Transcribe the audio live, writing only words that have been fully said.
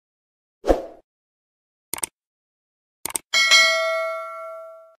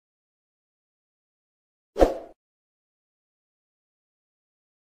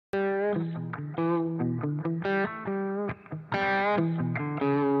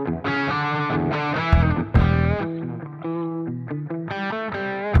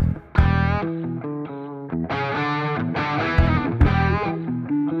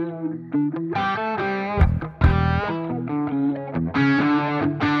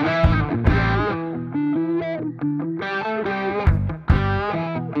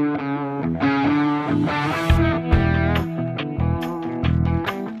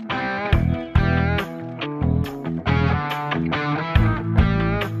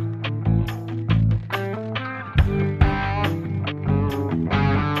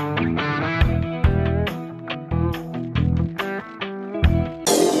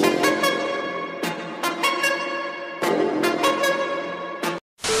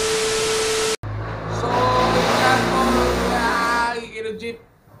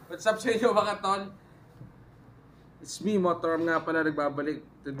What's up sa inyo mga tol? It's me, Motorm nga pala nagbabalik.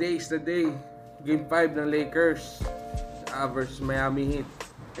 Today is the day. Game 5 ng Lakers versus Miami Heat.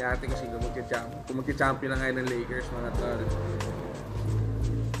 Kaya ate kasi kung magka-champion na ngayon ng Lakers mga tol.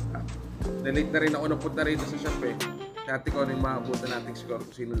 Na-late na rin ako napunta rito sa shop eh. Kaya ate ko ano yung maabutan nating score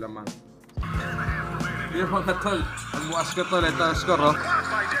kung sino lamang. Yun mga tol, ang bukas ko tol, ito ang score oh.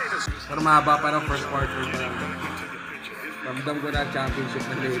 Pero mahaba pa ng first quarter pa lang. Ramdam ko na championship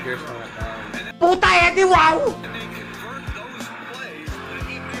ng Lakers mga tao. Puta edi wow!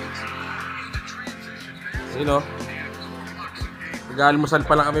 Ayun o. Nag-almusal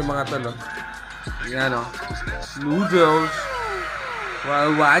pa lang kami mga tol o. Yan o. Noodles.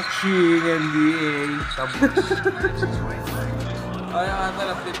 While watching NBA. Ay mga tol,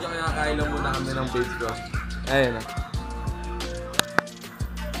 update ko kaya kailan muna kami ng base ko. Ayun o.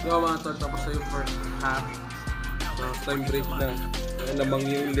 So mga tol, tapos na yung first half. Time break na. Lamang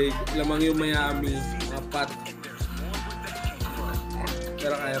yung Lake, lamang yung Miami, mga pat.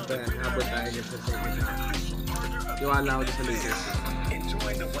 Pero kaya pa yan, habang tayo niya sa second. Tiwala ako sa Lakers.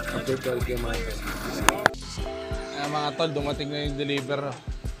 Update ko yung mga tol. Kaya mga tol, dumating na yung deliver.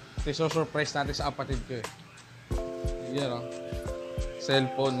 Ito surprise natin sa kapatid ko eh. Yan o.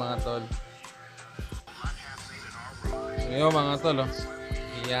 Cellphone mga tol. Ngayon mga tol o.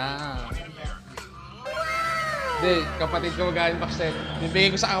 Yan. Hindi, kapatid ko magaling backstage. Bibigay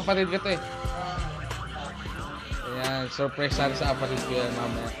ko sa kapatid ko ito eh. Ayan, surprise natin sa kapatid ko yan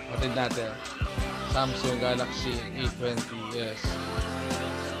mamaya. Kapatid natin. Samsung Galaxy A20, yes.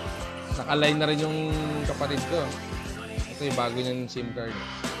 Naka-line na rin yung kapatid ko. Ito yung bago niyang SIM card.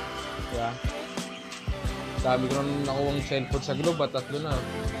 Diba? Dami ko nang nakuwang cellphone sa Globe at tatlo na.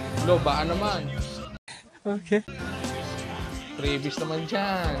 Globe, baka naman. Okay. Previous naman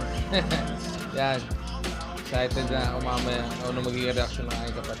dyan. Yan. Excited na ako mamaya ano magiging reaction ng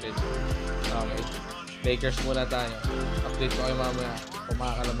aking kapatid. Okay. Lakers muna tayo. Update ko kayo mamaya.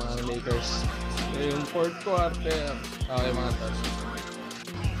 Kumakalamang ang Lakers. Yung fourth quarter. Okay mga tol.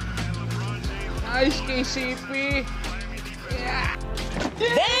 Nice KCP! Yeah!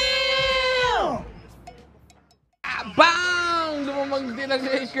 Damn! Bang! Lumamang din ang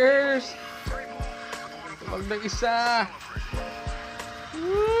Lakers! Lumamang ng isa!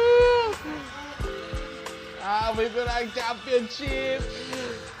 Woo! May ko na ang championship!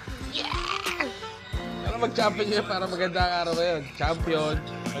 Yeah! Para mag-champion nyo para maganda ang araw ngayon. Champion,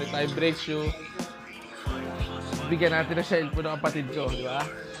 balik tayong breakthrough. Bigyan natin ng cellphone ng kapatid ko, di ba?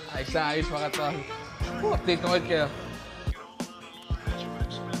 Ayos na ayos mga tol. Update naman kayo.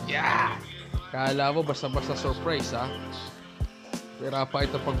 Yeah! Kala mo basta-basta surprise ha? Pero pa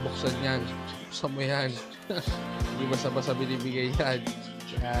ito pagbuksan yan. Buksan mo yan. Hindi basta-basta binibigay yan.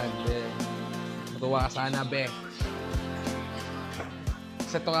 Yan, matuwa ka sana, be.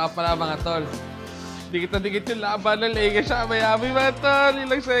 Kasi ito nga pala mga tol. Dikit na dikit yung laban ng Lakers sa Miami mga tol.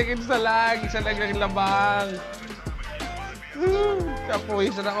 Ilang seconds na lang. Isa lang ng labang. Tapos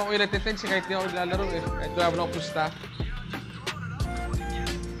isa na ako ilatitensi kahit di ako naglalaro eh. Kahit wala mo na ako pusta.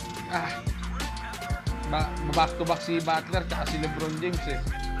 Back to back si Butler tsaka si LeBron James eh.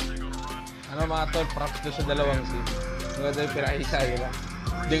 Ano mga tol, props doon sa dalawang si. Maganda yung pinakisa nila.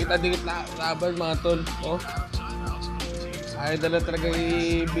 Dikit na dikit laban mga tol. Oh. Ayaw na talaga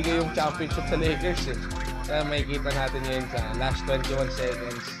ibigay yung championship sa Lakers eh. Kaya makikita natin ngayon sa last 21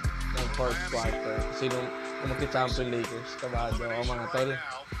 seconds ng fourth quarter. Kasi nung magka-champion Lakers, kabado ako mga tol.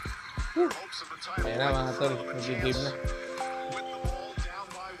 Ayan na mga tol, nag-game na.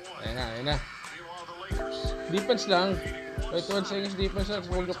 Ayan na. Defense lang. 21 seconds defense lang,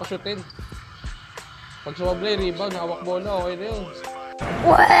 huwag nyo pasutin. Pag sumablay, rebound, hawak bola, okay na yun.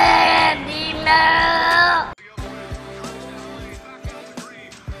 Pwede na!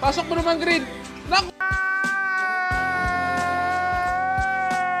 Pasok mo naman, Green! Naku!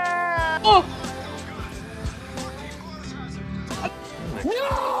 Oh!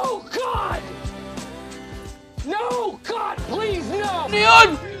 No, God! No, God, please, no! Ano yun?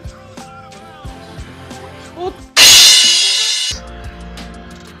 Oh!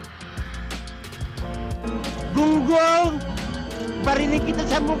 Gunggong! Barinig kita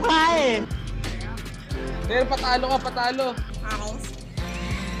sa mukha eh! Pero patalo ka, patalo. Ares.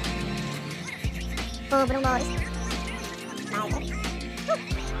 Sobrang Boris. Michael.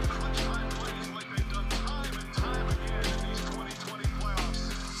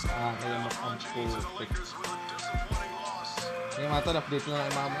 Kaya mag-punch perfect. Yung mga tol, update na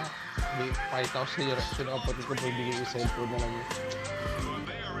lang mama. 5,000 euro. Sino kapatid ko pwede yung cellphone na lang yun.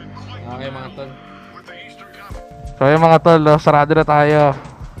 Okay mga tol. So yung mga tol, sarado na tayo.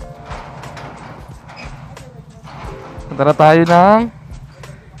 Punta na tayo ng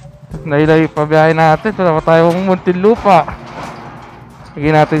Nailay pabiyahe natin. Wala pa tayong Muntinlupa.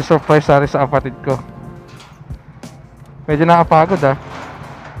 Bigyan natin surprise sa kapatid ko. Medyo nakapagod ah.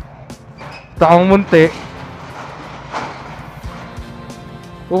 Taong munti.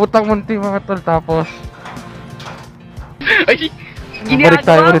 Puputang munti mga tol. Tapos Ay, balik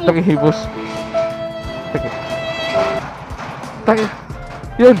tayo ulit ng ihibos. Tayo.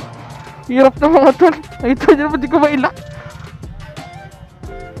 Yun. Hirap na mga tol. Ay ito nyo naman di ko mailak.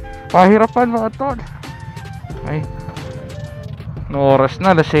 Pahirapan mga tol. Ay. No oras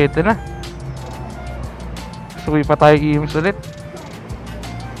na. Alas 7 na. Suwi pa tayo i-ims ulit.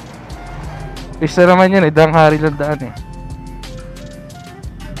 Isa naman yan eh. Dang hari lang daan eh.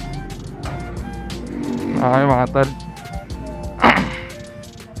 Okay mga tol.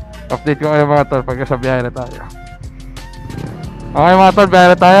 Update ko kayo mga tol pagka sa biyahe na tayo. Okay mga tol, biyahe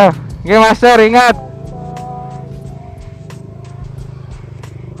na tayo. Okay master, ingat.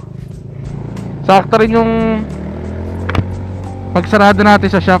 Sakto rin yung pagsarado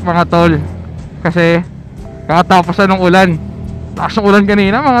natin sa shop mga tol. Kasi kakatapos na ng ulan. Takas ng ulan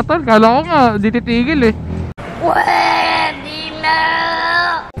kanina mga tol. Kala ko nga di titigil eh. Pwede na!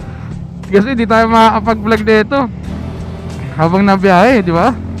 Kasi di tayo makakapag-vlog dito habang nabiyahe, di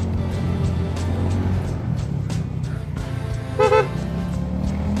ba?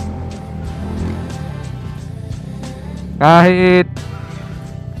 Kahit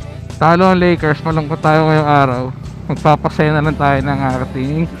talo ang Lakers, malungkot tayo ngayong araw. Magpapasaya na lang tayo ng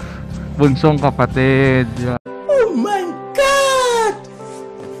ating bunsong kapatid, di ba? Oh my God!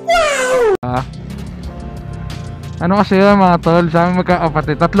 Wow! Ano kasi yun mga tol, sa amin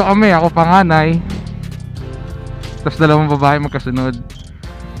magkakapatid. Tatlo kami, ako panganay. Tapos dalawang babae magkasunod.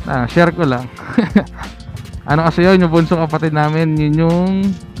 Share ko lang. Ano kasi yun, yung bunsong kapatid namin, yun yung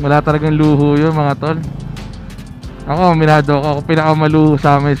wala talagang luho yun mga tol. Ako, minado ako pinakamaluho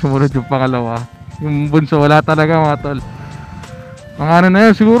sa amin, sumunod yung pangalawa. Yung bunso, wala talaga mga tol. Mga ano na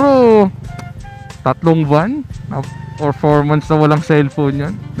yun, siguro 3 buwan or 4 months na walang cellphone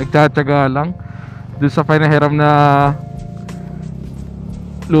yun. Nagtsatsaga lang doon sa pinahiram na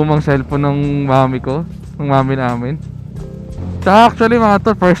lumang cellphone ng mami ko, ng mami namin. Tsaka actually mga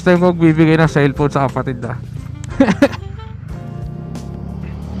tol, first time ko bibigay ng cellphone sa kapatid na.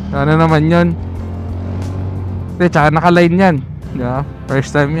 Ano naman yun? Tsaka naka-line yan, yeah, first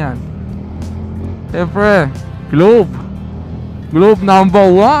time yan. Siyempre, Globe number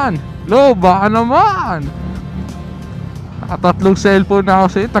 1. Globe, baka naman. Nakatatlong cellphone na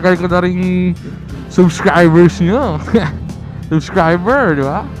ako sa'yo. Tagal ko na rin subscribers nyo. Subscriber, di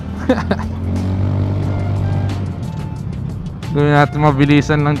ba? Gawin natin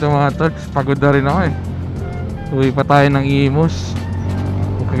mabilisan lang ito mga tol. Pagod na rin ako eh. Uwi pa tayo ng Imos.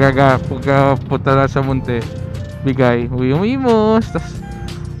 Pagkapunta na sa Munti, bigay, uwi yung Imos. Tas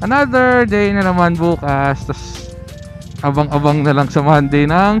another day na naman bukas. Tas abang-abang na lang sa Monday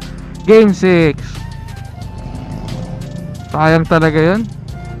ng Game 6. Sayang talaga yun.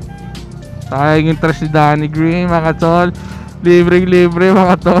 Sayang yung interest ni Danny Green mga tol. Libre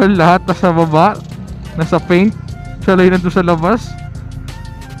mga tol. Lahat nasa baba, nasa paint. Siya lang nandun sa labas.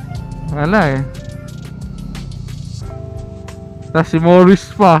 Wala eh. Tas si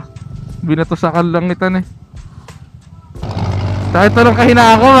Morris pa, binatusakan lang itan eh. Sa ito lang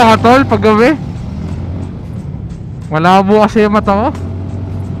kahina ako mga tol pag gabi. Malabo kasi yung mata ko.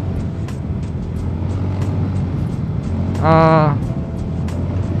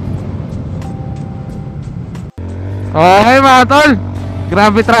 Okay mga tol,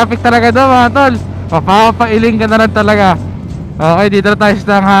 grabe traffic talaga doon mga tol. Papapailing ka na lang talaga. Okay, dito na tayo sa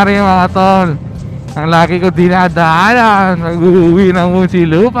tanghari mga tol. Ang lagi ko dinadaanan, mag-uwi ng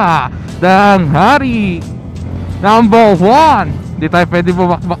Muntinlupa. Tanghari number 1. Di tayo pwede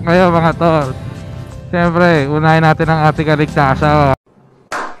bumakbak kayo mga tol. Siyempre, unahin natin ang ating kaligtasan.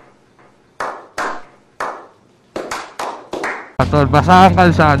 Tol, basa ang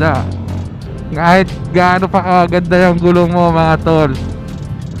kalsada. Kahit gaano pa kaganda yung gulong mo mga tol,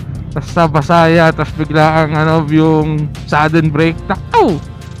 basta basaya, tapos bigla ang yung sudden brake, takaw!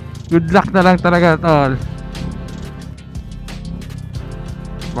 Good luck na lang talaga tol.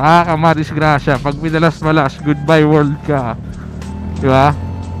 Baka madisgrasya pag minalas-malas, goodbye world ka, diba?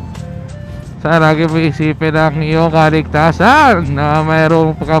 Sana lagi mo isipin ang iyong kaligtasan na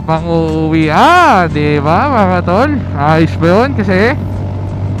mayroong ka pang uuwian, diba mga tol? Ayos ba yun? Kasi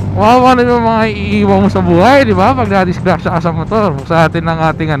wawa na yung mga iiwan mo sa buhay, diba? Pag nadisgrasya ka sa motor, sa atin ng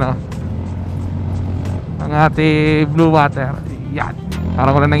ating ang ating blue water. Yan,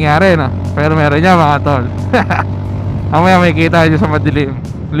 parang wala nangyari no? Pero meron niya mga tol. Mamaya may kita nyo sa madilim.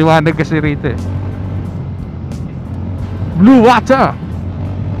 Liwanag kasi rito eh. Blue water.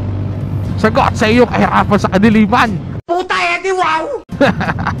 Sagot sa iyong kahirapan sa kadiliman. Puta, Eddie, wow!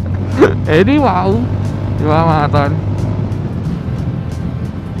 Eddie, wow! Diba mga tol?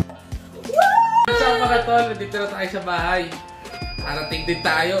 What's up mga tol? Dito na tayo sa bahay. Arating din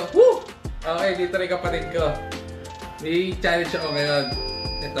tayo. Woo! Okay, dito rin kapatid ko. May challenge ako ngayon.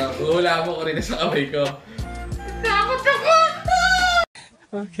 Ito, uhula mo ko rin sa kamay ko. Takot ako!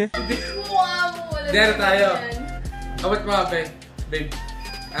 Okay. Wow! Wala Diyan na tayo. yan. Abot mo, babe.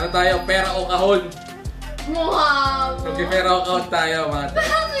 Ano tayo? Pera o kahon? Wow! Okay, pera o kahon tayo mga tol.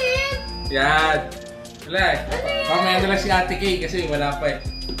 Bakit? Yan. Wala eh. Mamaya na lang si Ate Kay kasi wala pa eh.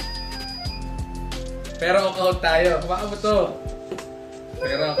 Pera o kahon tayo. Baka mo to.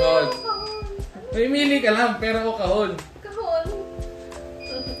 Pera o kahon. May mili ka lang. Pera o kahon. Kahon.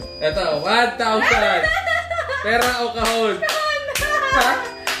 Ito, 1,000. Pera o kahon. Ha?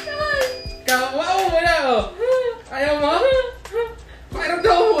 Wow, wala oh. Ayaw mo? Mayroon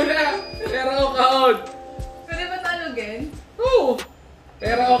daw muna. Pera o kahon. Pwede ba talugin? Oo.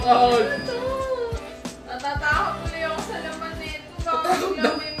 Pera o kahon. Ito. Natatakot tuloy ako sa laman nito. Baka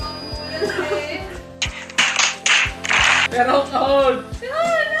biglang may magulat eh. Pera o kahon.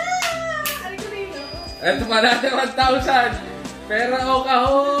 Kahon na! Ano ko rin ako? Ito pa natin 1,000. Pera o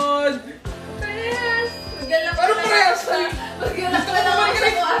kahon. Parehas! Maggalak Ano parehas? Maggalak ka lang ako sa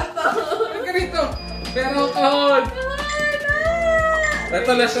kwarto. Ano ka rito? Pera o kahon.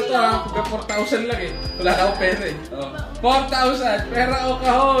 Ito, last na to ha. Pagka 4,000 lang eh. Wala ka akong pera eh. Oh. 4,000. Pera o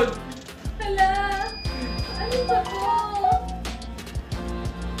kahon. Hala! Ano ba to?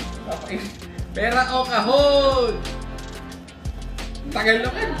 Okay. Pera o kahon. Tagal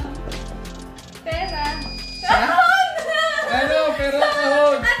naman. Pera. Ha? Kahon! Ano? Pera o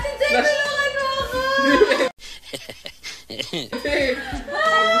kahon. Ate Jay, Last- tulungan mo ako! Hindi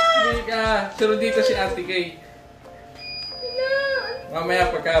ka. Sunod dito si Ate Kay.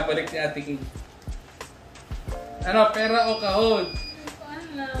 Mamaya pagkabalik si Ate Kay. Ano? Pera o kahon?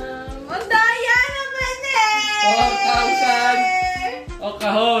 Ang daya naman eh! 4,000 o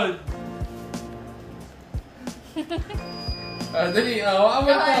kahon. Dali. Waka mo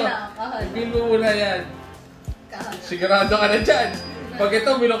ito. Kahon na, kahon. Ipil mo muna yan. Kahon. Sigurado ka na dyan. Pag ito,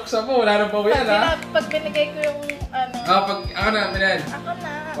 binuksan mo, wala nang bawian ha. Pag binigay ko yung ano. Ako na, Milan. Ako na.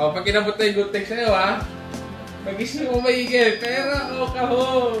 Pag inabot na yung good text sa'yo ha. Mag-isip mo maigil. Pera o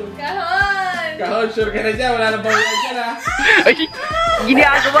kahon? Kahon! Kahon, sure ka na dyan. Wala nang bawian dyan ha.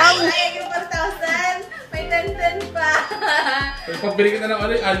 Ginagawa mo. Ay, yung 4,000! May 10 pa! Pabili ka na ng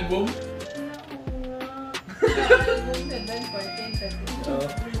ano, yung album. Album 7, 14,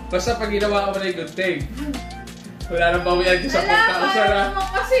 13. Basta pag ginawa ka mo na yung good thing. Wala nang bawian dyan sa 4,000 Wala, ha. parang naman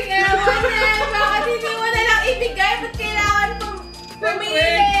kasi ngayon eh. Bakit hindi mo na lang ibigay? Ba't kailangan pumili?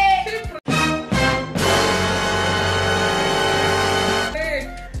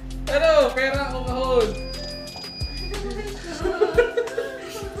 Ano? Pera o kahon?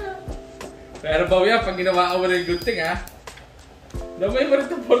 Pero bawian pag ginawa ka mo na yung good thing ha. Damay mo rin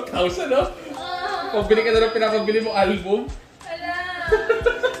itong 4,000 no? Pabili ka na ng pinapabili mo album. Wala.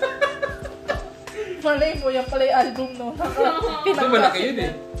 Malay mo, yan pala yung album no. Ito malaki yun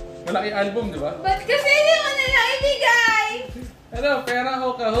eh. Malaki album, di ba? Ba't kasi hindi mo na lang ibigay? Ano? Pera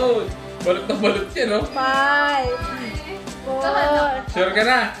o kahon? Balot na balot yan no? 5, Kahon. 4. Sure ka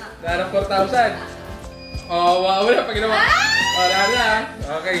na? Wala ng 4,000. Wala na pag ginawa. Wala na.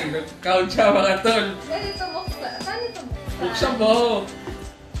 Okay, nag-count siya mga tol. Ganito buksan. Saan ito buksan? Buksan mo.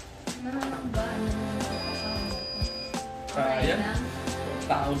 Nananamba. Ayan.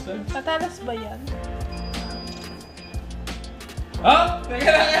 1,000. Matalas ba yan? Oh! Teka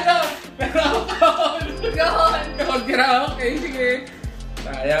lang ano! Pero ako kahon! Kahon. Kahon ka na. Okay, sige.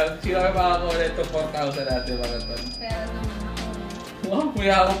 Ayan, sino kayo makakuha na ito 4,000 natin mga tol? Pero naman ako. Wow,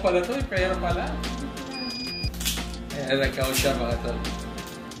 mayakap pala to eh. Pera pala. Ayan, nag-count siya mga tol.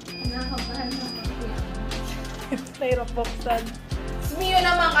 Nakabahan ako. Nahirap buksan. Mio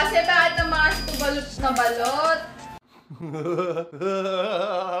naman kasi bakit naman kasi ito balot na balot?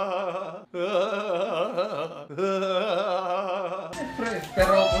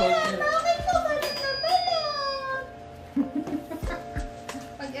 Pero ako Bakit ito balot na balot?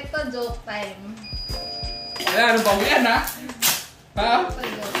 Pag ito joke time. Ayan, ano ba yan ha? Ha? Pag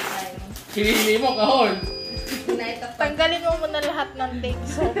joke time. Pinili mo kahon. Naitapag. Tanggalin mo muna lahat ng tape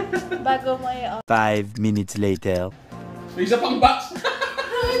so bago mo i-off. 5 minutes later. May isa pang box.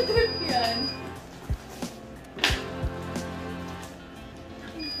 Trip yan.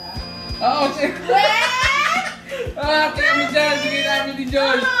 Oo, sige. Kaya kami dyan. Sige namin din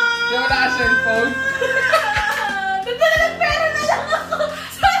dyan. Kaya wala ka cellphone. Nagpala ng pera na lang ako.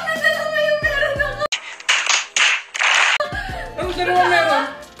 Sana na lang may pera na ako. Ano dalawa meron?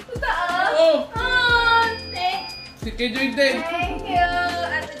 Saan? Kay Joy din. Thank you!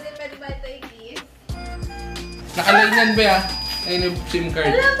 Ate Joy, pwede ba ito i-kiss? Nakalain yan ba ya? Ayun yung SIM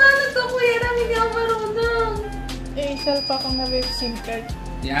card. Alam, paano to kuya Ram? Hindi ako marunong. Eh, sell pa akong na-wave SIM card.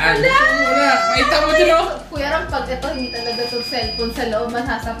 Yan. Muna. Pakita mo din oh. Kuya Ram, pag ito hindi talaga itong cellphone sa loob,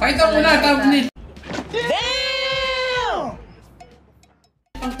 masasapit. Pakita mo na, thumbnail. Damn!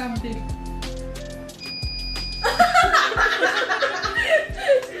 Ang thumbnail.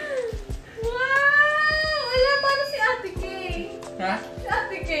 Wow! Alam, paano si Ate Kay? Ha? Si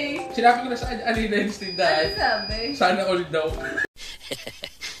Ate Kay. Sinabi ko na sa Alina yung Ano tindahan. sabi? Sana all daw.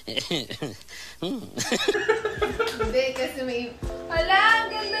 Hindi, kasi may... Hala, ang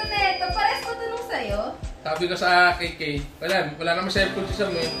ganda na ito. Pares ko tanong sa'yo. Sabi ko sa KK, wala naman cellphone si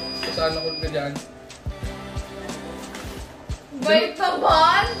Sam eh. Sana all ka dyan. Bait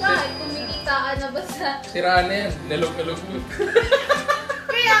naman! Bakit? Kumikitaan na ba sa... Sira na yan. Nalog-alog mo.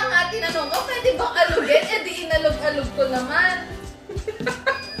 Kaya nga, tinanong ko, pwede bang alugin? Eh, di inalog-alog ko naman.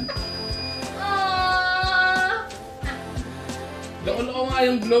 Ah. Loko-loko nga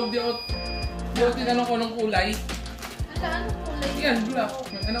yung globe. Di ako tinanong ko ng kulay. Ala, ano kulay? Yan, black.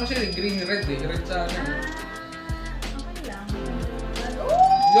 Ano kasi green, red eh. Red sa ano. Okay lang.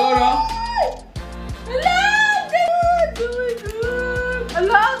 Yoro! Ala, ang ganda! Oh my God!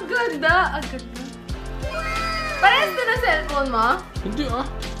 Ala, ang ganda! Ang ganda. Parehas ka na cellphone mo? Hindi ah.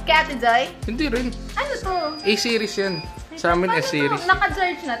 Kay Ate Joy? Hindi rin. Ano to? A-series yan. Sa amin Paano S-series. to?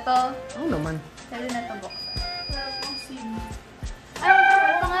 Naka-charge na to. Oo naman. Pwede na to buksan. Ay,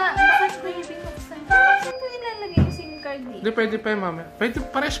 ito nga. Bakit ko yung binuksan? Bakit ko ilalagay yung SIM card dito? Hindi, pwede pa yung mama. Pwede,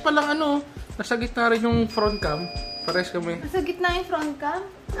 pares pa lang ano. Nasa gitna rin yung front cam. Pares kami. Nasa gitna yung front cam?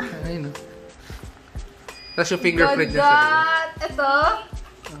 Ayun o. Tapos yung fingerprint niya sa God! Ito?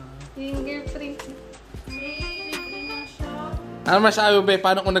 Fingerprint. ano masabi mo, be?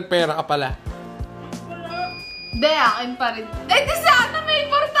 Paano kung nagpera ka pala? Hindi, akin pa rin. Eh, di sana may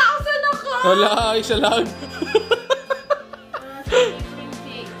 4,000 ako! Wala, isa lang.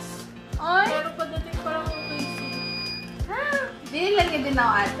 Ay! Pero pagdating parang ako Binilan niyo din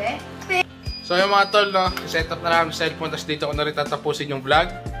ako, ate? So yung mga tol, no? Set up na namin yung cellphone. Tapos dito ko na rin tatapusin yung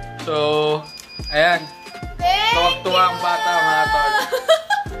vlog. So, ayan. Tuwag-tuwa ang bata, mga tol.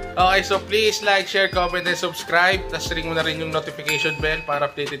 Okay, so please like, share, comment, and subscribe. Tapos ring mo na rin yung notification bell para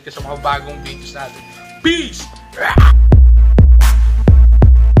updated ka sa mga bagong videos natin. Peace!